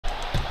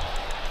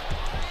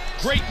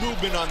Great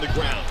movement on the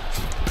ground.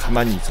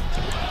 가만히 있어.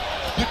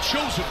 The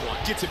chosen one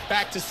gets it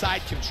back to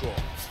side control.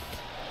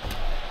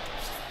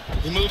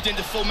 He moved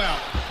into full mount.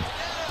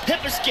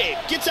 Hip escape.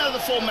 Gets out of the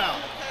full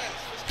mount.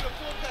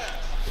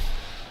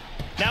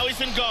 Now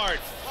he's in guard.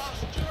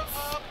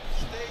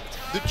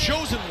 The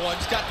chosen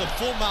one's got the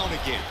full mount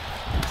again.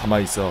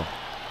 가만히 있어.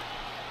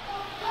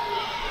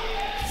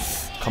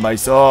 가만히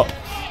있어.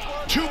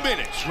 2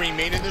 minutes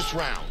remain in this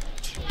round.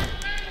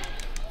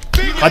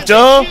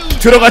 갔죠?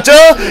 들어갔죠?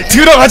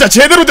 들어가자.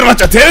 제대로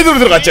들어갔죠. 제대로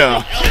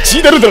들어갔죠.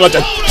 지대로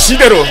들어갔죠.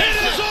 지대로.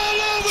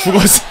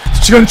 죽었어.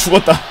 지금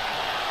죽었다.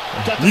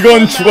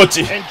 이건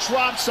죽었지. 이건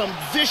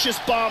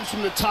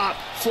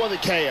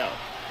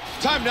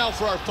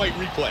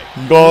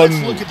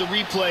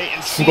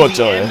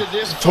죽었죠.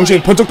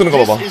 정신 번쩍 드는 거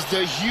봐봐.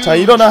 자,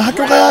 일어나.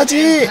 학교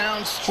가야지.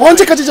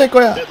 언제까지 잘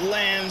거야?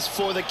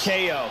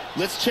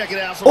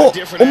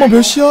 엄마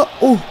몇 시야?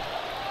 오.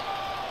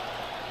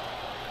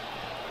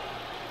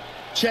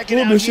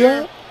 몇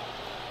시야?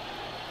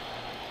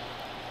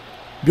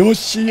 몇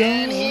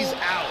시야?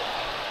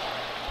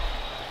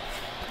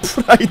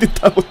 프라이드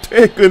타고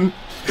퇴근.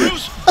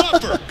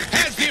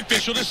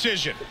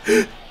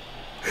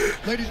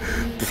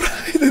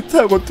 프라이드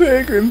타고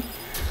퇴근.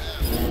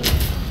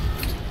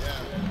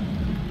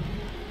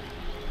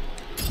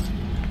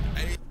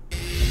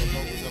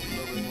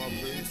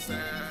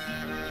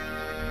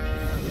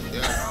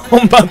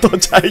 엄마 더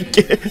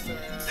잘게.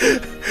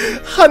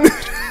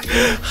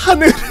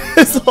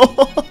 하늘에서.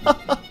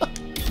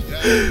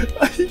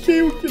 아, 이게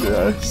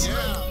웃기네.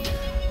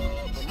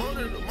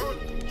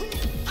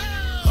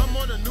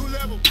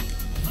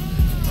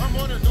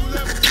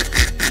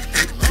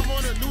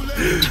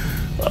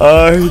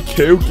 아이,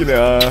 개웃기네.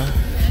 아.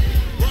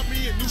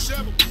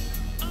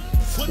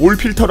 올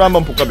필터로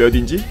한번 볼까?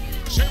 몇인지?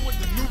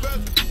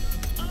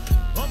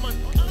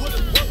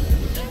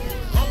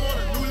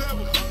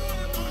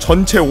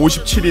 전체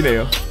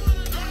 57이네요.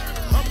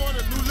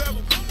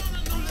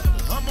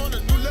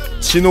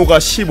 진호가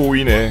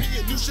 15위네.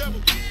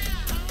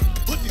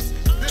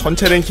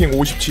 전체 랭킹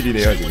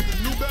 57이네요 지금.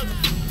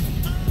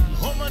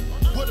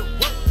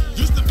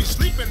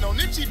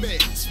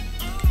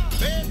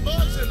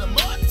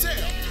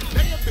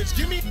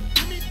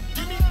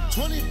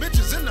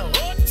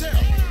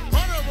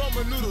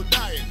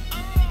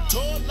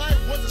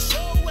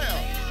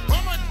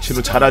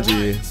 진호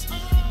잘하지.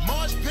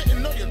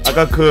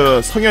 아까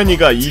그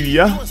성현이가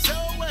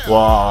 2위야?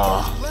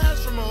 와,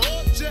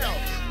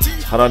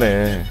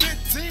 잘하네.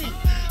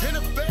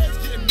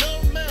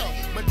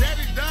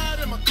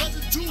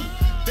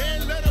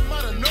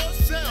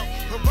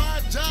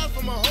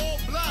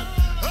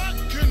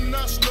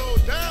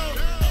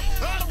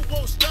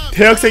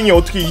 대학생이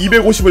어떻게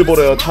 250을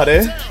벌어요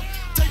달에?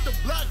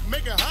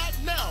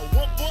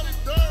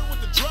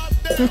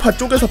 콩팥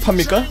쪼개서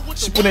팝니까?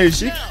 10분의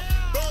 1씩?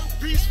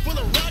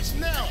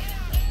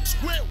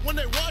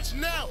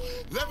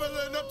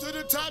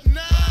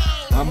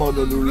 I'm on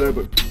a new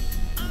level.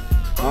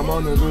 I'm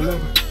on a new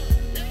level.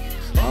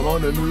 I'm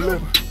on a new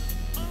level.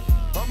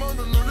 I'm on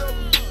a new level.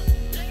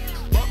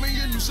 Put me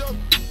in yourself.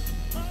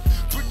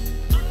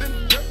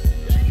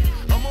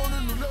 I'm on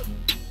a new level.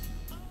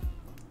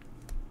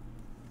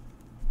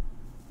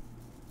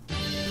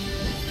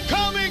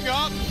 Coming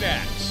up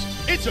next,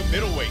 it's a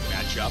middleweight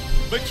matchup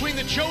between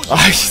the chosen.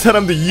 아, 이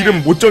사람들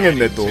이름 못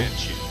정했네 또.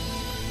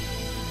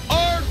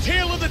 Our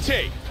tale of the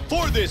tape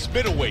for this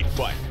middleweight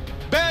fight.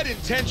 Bad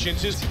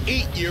Intentions is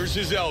 8 years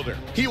his elder.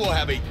 He will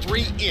have a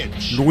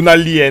 3-inch.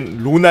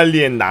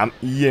 로날리엔 남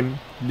EM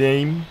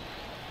네임.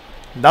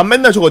 난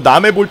맨날 저거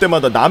남해 볼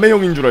때마다 남해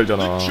형인 줄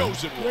알잖아.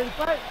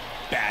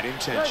 Bad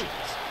Intentions.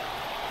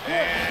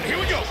 And here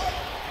we go.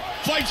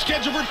 Fight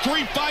scheduled for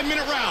 3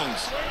 5-minute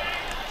rounds.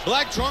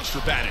 Black trunks for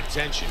Bad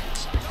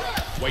Intentions.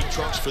 White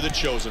trunks for the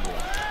chosen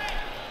one.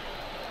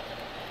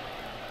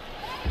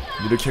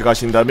 이렇게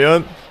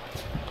가신다면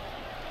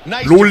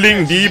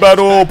롤링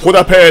리바로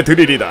보답해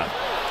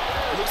드리리다.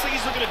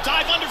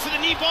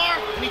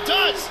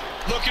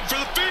 Looking for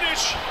the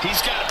finish.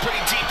 He's got it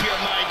pretty deep here,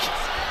 Mike.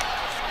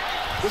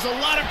 There's a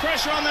lot of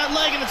pressure on that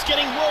leg, and it's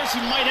getting worse. He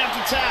might have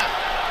to tap.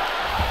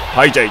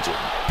 바이자이즈.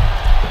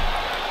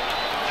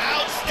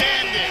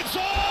 Outstanding. It's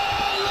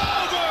all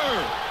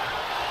over.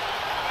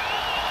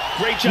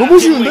 Great job. 너무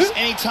쉬운데?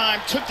 Any time,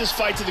 took this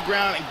fight to the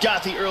ground and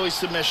got the early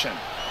submission.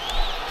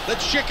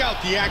 Let's check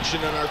out the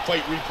action on our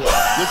fight replay.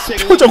 Let's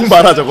take a look at 표정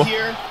봐라 저거.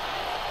 here.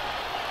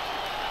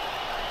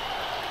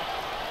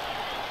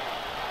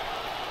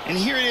 And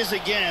here it is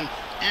again,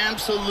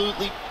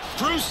 absolutely.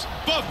 Bruce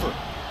Buffer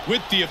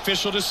with the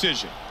official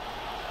decision.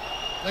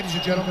 Ladies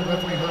and gentlemen,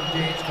 referee Herb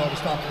Dean's called to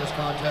stop this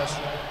contest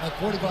at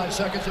 45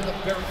 seconds in the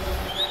very.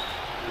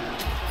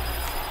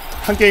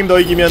 한 게임 더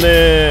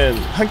이기면은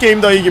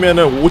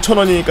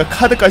 5,000원이니까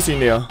카드 깔 수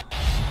있네요.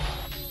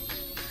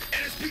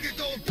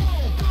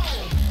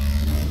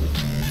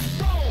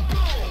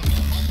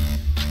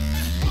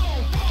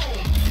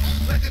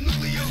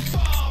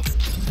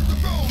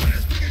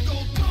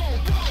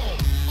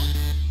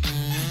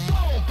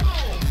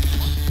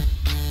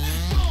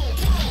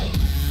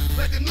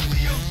 Like the nuclear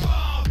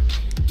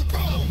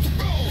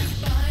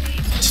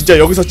진짜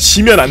여기서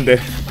지면 안돼.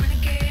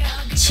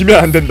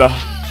 지면 안된다.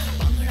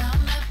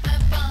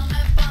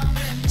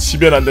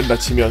 지면 안된다.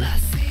 지면.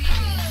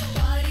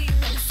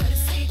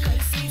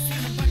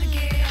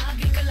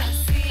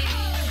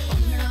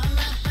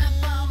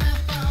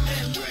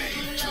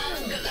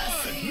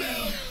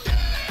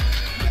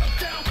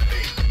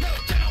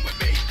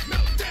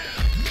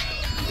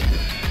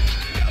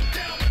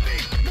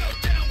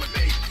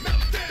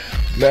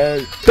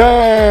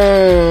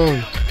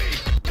 멜다운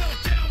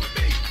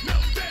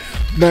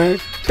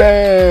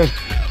멜다운.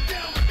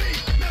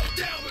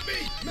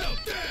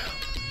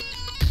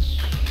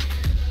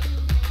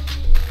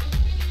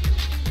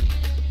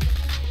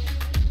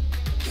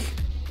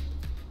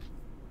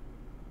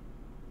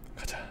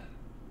 가자.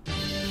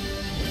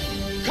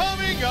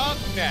 Coming up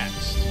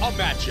next, a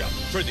matchup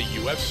for the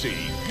UFC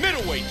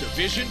middleweight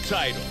division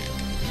title.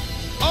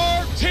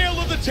 Our tale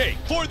of the tape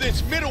for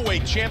this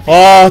middleweight champion.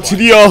 아,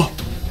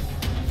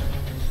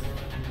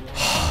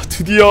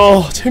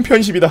 드디어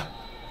챔피언십이다.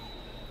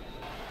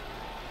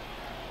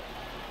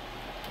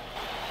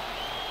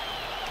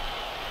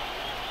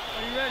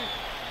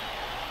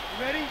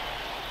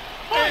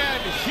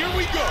 And here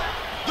we go.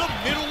 The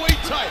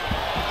middleweight title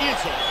is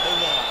on the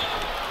line.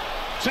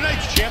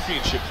 Tonight's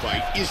championship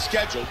fight is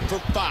scheduled for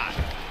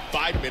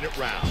 5-minute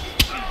rounds.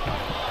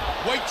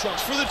 White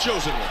trunks for the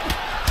chosen one.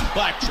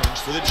 Black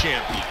trunks for the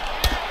champion.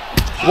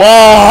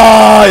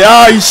 와,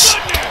 야, 이씨.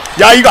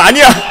 야, 이거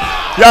아니야.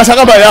 야,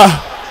 잠깐만,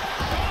 야.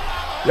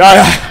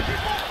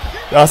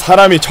 야,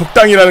 사람이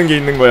적당이라는 게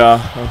있는 거야.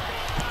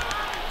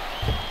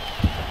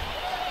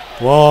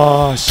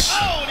 와, 씨.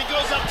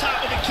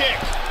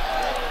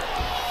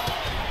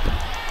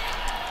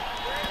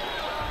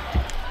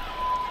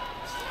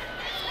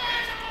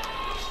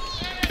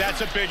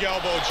 That's a big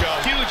elbow,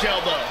 Joe. Huge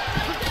elbow.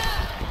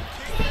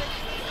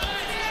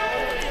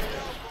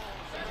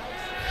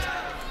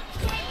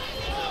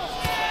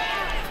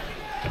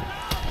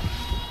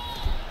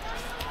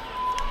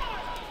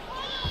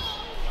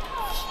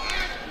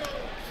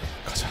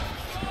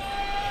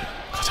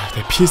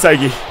 내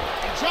필살기.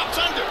 Drops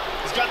under.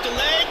 He's got the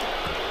leg.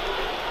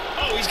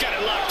 Oh, he's got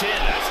it locked in.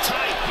 That's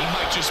tight. He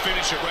might just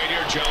finish it right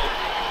here, Joe.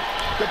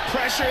 The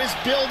pressure is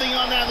building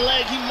on that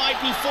leg. He might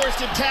be forced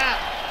to tap.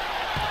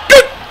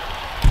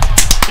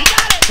 He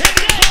got it. Hit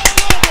it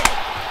all over.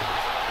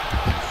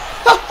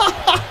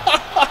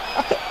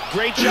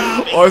 Great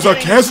job. 어디서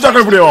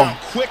개수작을 부려.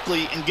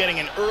 Quickly and getting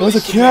an early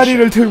어디서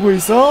개아리를 들고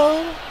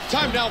있어?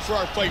 Time now for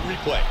our fight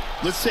replay.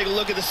 Let's take a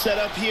look at the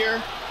setup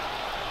here.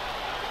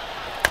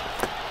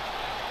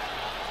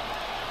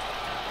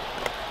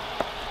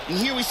 And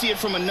here we see it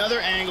from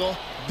another angle.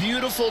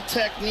 Beautiful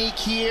technique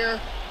here.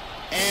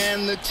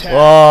 And the tap.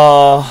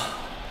 와.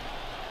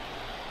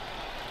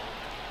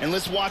 And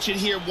let's watch it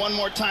here one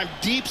more time.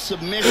 Deep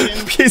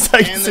submission.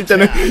 필살기 쓸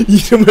때는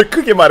이름을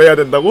크게 말해야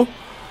된다고?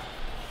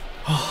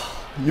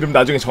 이름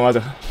나중에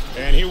정하자.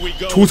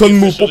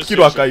 조선무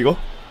뽑기로 할까 이거?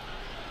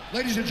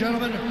 Ladies and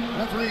gentlemen,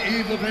 referee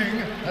Yves Leving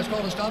has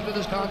called a stop to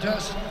this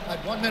contest at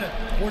 1 minute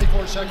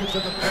 44 seconds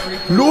of the very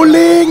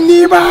롤링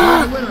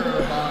니바.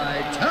 winner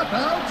by tap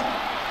out.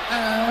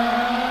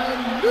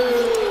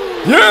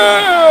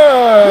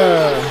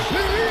 Yeah!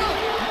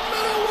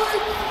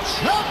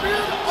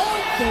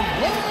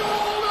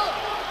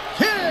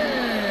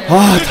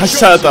 아, 다시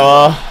찾았다.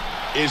 와.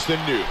 Is the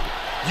new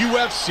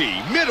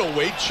UFC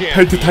middleweight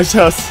champion. 벨트 다시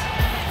찾았어.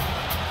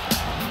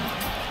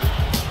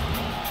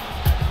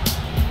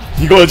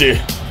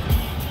 이거지.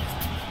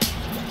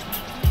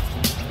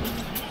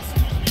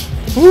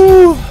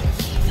 후.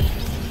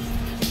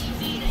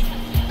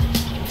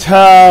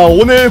 자,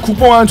 오늘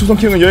국뽕왕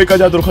조선킹은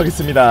여기까지 하도록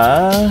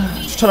하겠습니다.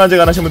 추천 아직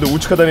안 하신 분들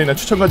우측 하단에 있는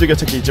추천 가지기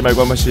찾기 잊지 말고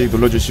한 번씩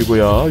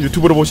눌러주시고요.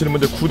 유튜브로 보시는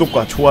분들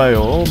구독과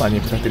좋아요 많이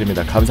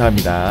부탁드립니다.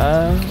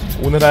 감사합니다.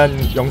 오늘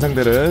한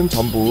영상들은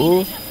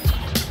전부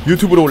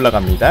유튜브로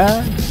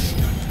올라갑니다.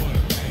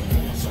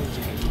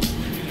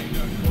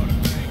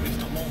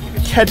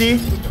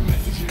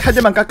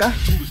 카드만 깎아?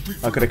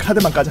 아 그래,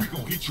 카드만 까자.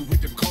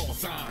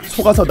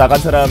 속아서 나간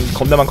사람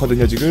겁나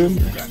많거든요 지금.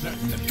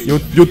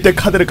 요때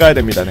카드를 까야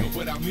됩니다. 네.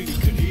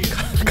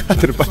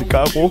 카드를 빨리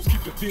까고.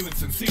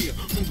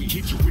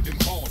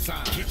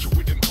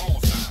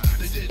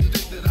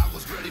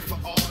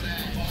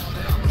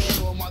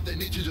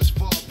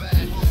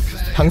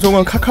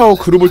 방송은 카카오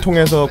그룹을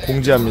통해서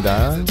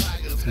공지합니다.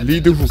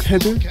 리드훅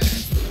헤드?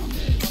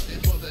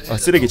 아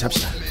쓰레기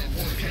잡시다.